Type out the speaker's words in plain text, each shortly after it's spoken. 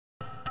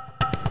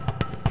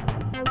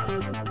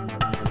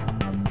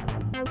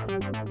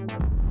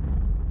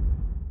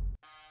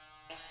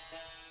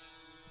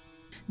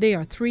They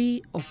are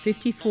 3 of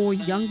 54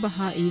 young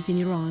Baha'is in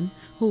Iran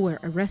who were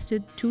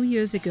arrested 2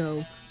 years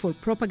ago for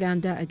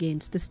propaganda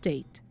against the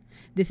state.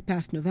 This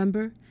past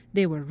November,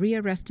 they were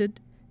rearrested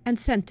and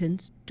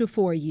sentenced to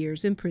 4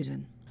 years in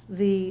prison.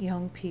 The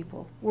young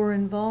people were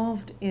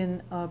involved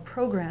in a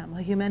program,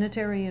 a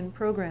humanitarian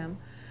program,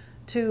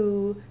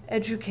 to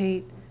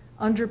educate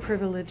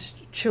underprivileged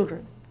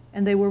children.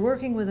 And they were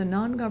working with a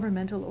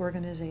non-governmental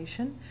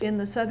organization in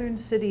the southern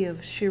city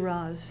of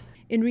Shiraz.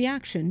 In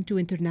reaction to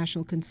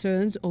international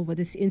concerns over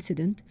this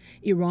incident,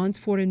 Iran's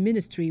foreign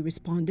ministry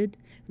responded,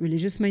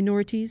 religious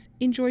minorities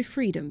enjoy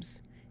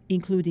freedoms,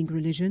 including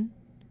religion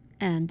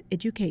and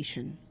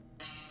education.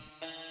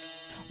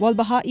 While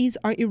Baha'is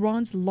are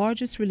Iran's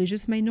largest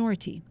religious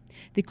minority,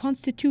 the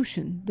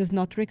constitution does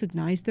not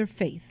recognize their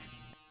faith.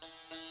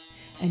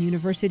 And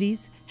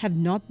universities have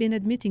not been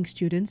admitting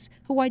students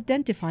who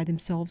identify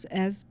themselves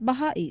as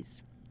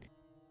Baha'is.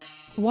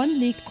 One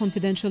leaked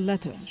confidential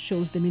letter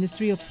shows the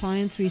Ministry of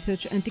Science,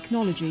 Research and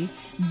Technology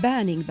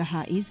banning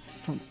Baha'is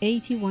from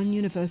 81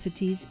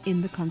 universities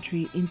in the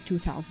country in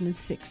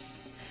 2006.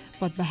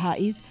 But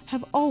Baha'is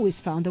have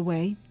always found a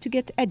way to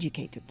get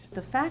educated.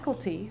 The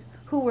faculty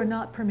who were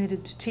not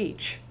permitted to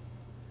teach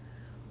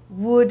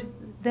would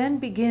then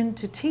begin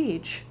to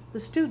teach the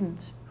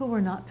students who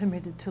were not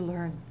permitted to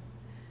learn.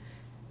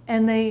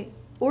 And they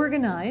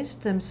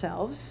organized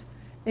themselves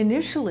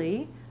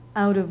initially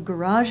out of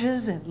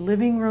garages and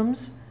living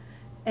rooms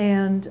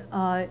and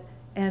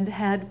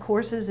had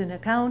courses in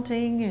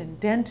accounting, in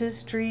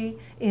dentistry,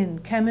 in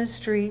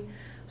chemistry,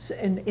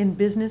 in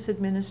business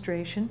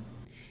administration.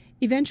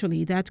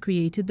 Eventually, that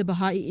created the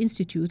Baha'i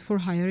Institute for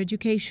Higher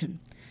Education,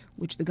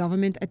 which the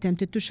government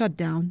attempted to shut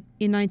down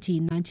in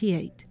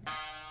 1998.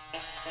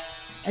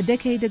 A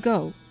decade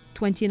ago,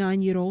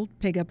 29-year-old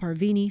Pega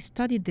Parvini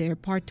studied there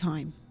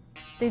part-time.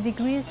 The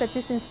degrees that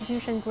this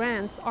institution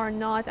grants are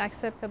not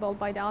acceptable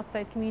by the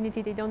outside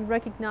community. They don't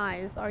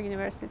recognize our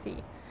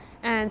university.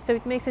 And so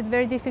it makes it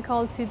very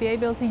difficult to be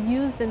able to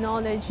use the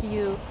knowledge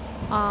you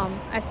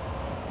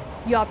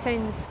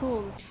obtain in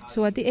schools.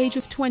 So at the age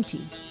of 20,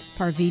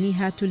 Parvini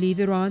had to leave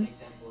Iran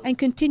and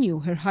continue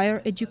her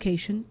higher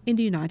education in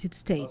the United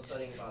States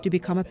to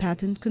become a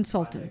patent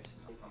consultant.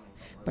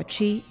 But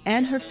she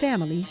and her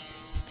family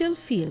still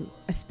feel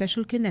a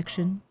special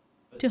connection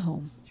to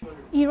home.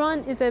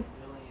 Iran is a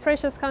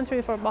precious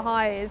country for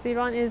Baha'is.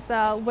 Iran is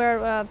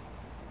where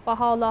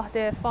Baha'u'llah,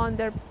 the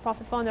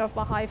prophet founder of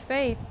Baha'i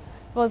faith,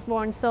 was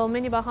born. So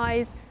many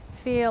Baha'is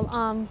feel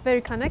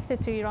very connected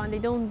to Iran. They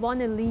don't want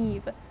to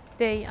leave.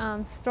 They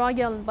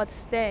struggle but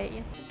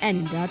stay. And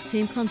in that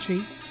same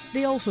country,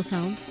 they also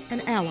found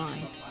an ally.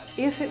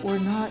 If it were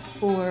not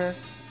for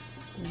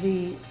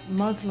the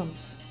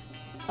Muslims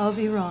of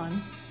Iran,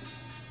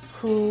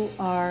 who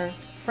are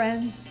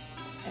friends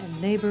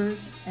and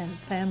neighbors and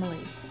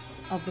family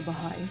of the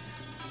Baha'is,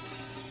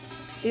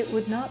 it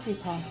would not be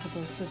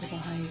possible for the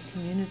Baha'i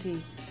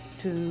community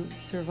to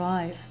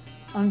survive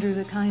under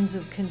the kinds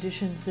of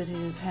conditions that it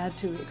has had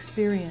to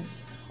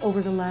experience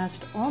over the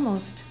last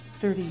almost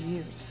 30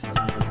 years.